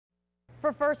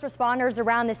For first responders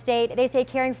around the state, they say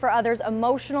caring for others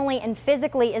emotionally and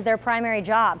physically is their primary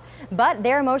job, but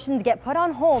their emotions get put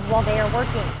on hold while they are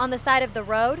working. On the side of the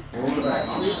road,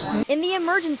 in the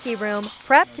emergency room,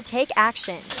 prep to take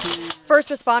action. First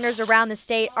responders around the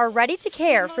state are ready to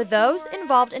care for those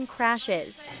involved in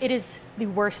crashes. It is the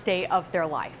worst day of their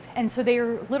life, and so they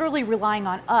are literally relying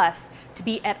on us to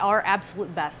be at our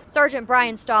absolute best. Sergeant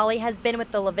Brian Stolley has been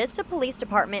with the La Vista Police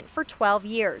Department for 12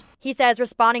 years. He says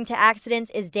responding to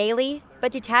accidents is daily,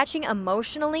 but detaching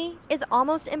emotionally is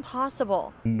almost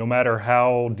impossible. No matter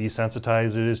how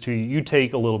desensitized it is to you, you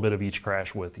take a little bit of each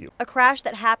crash with you. A crash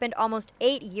that happened almost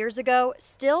 8 years ago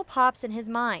still pops in his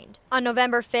mind. On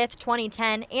November 5th,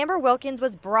 2010, Amber Wilkins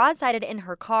was broadsided in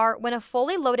her car when a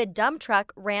fully loaded dump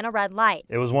truck ran a red light.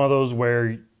 It was one of those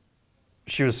where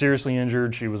she was seriously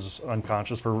injured. She was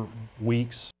unconscious for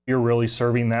weeks. You're really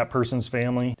serving that person's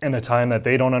family in a time that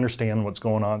they don't understand what's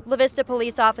going on. La Vista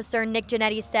police officer Nick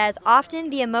Giannetti says often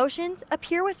the emotions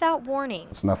appear without warning.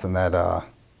 It's nothing that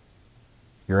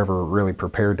you're ever really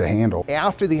prepared to handle.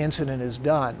 After the incident is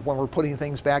done, when we're putting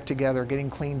things back together, getting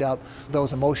cleaned up,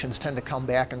 those emotions tend to come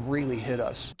back and really hit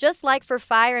us. Just like for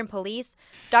fire and police,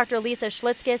 Dr. Lisa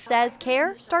Schlitzkis says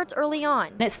care starts early on.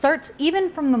 And it starts even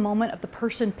from the moment of the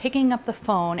person picking up the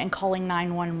phone and calling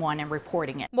 911 and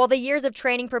reporting it. While the years of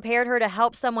training prepared her to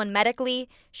help someone medically,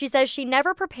 she says she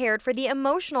never prepared for the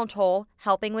emotional toll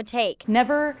helping would take.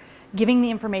 Never giving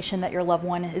the information that your loved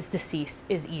one is deceased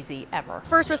is easy, ever.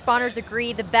 First responders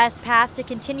agree the best path to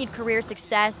continued career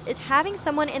success is having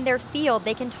someone in their field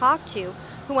they can talk to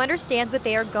who understands what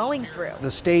they are going through. The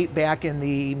state back in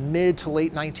the mid to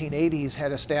late 1980s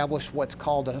had established what's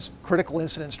called a critical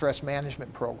incident stress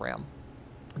management program.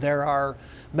 There are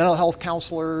mental health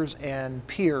counselors and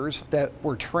peers that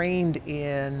were trained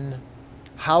in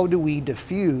how do we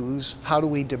diffuse, how do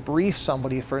we debrief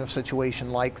somebody for a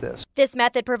situation like this. This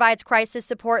method provides crisis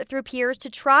support through peers to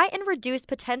try and reduce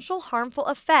potential harmful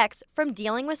effects from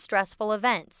dealing with stressful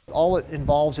events. All it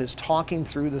involves is talking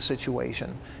through the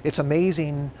situation. It's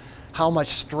amazing how much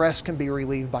stress can be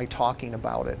relieved by talking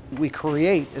about it. We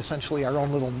create essentially our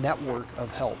own little network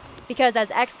of help. Because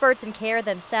as experts in care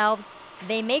themselves,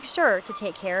 they make sure to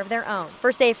take care of their own.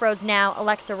 For Safe Roads Now,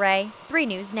 Alexa Ray, 3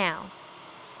 News Now.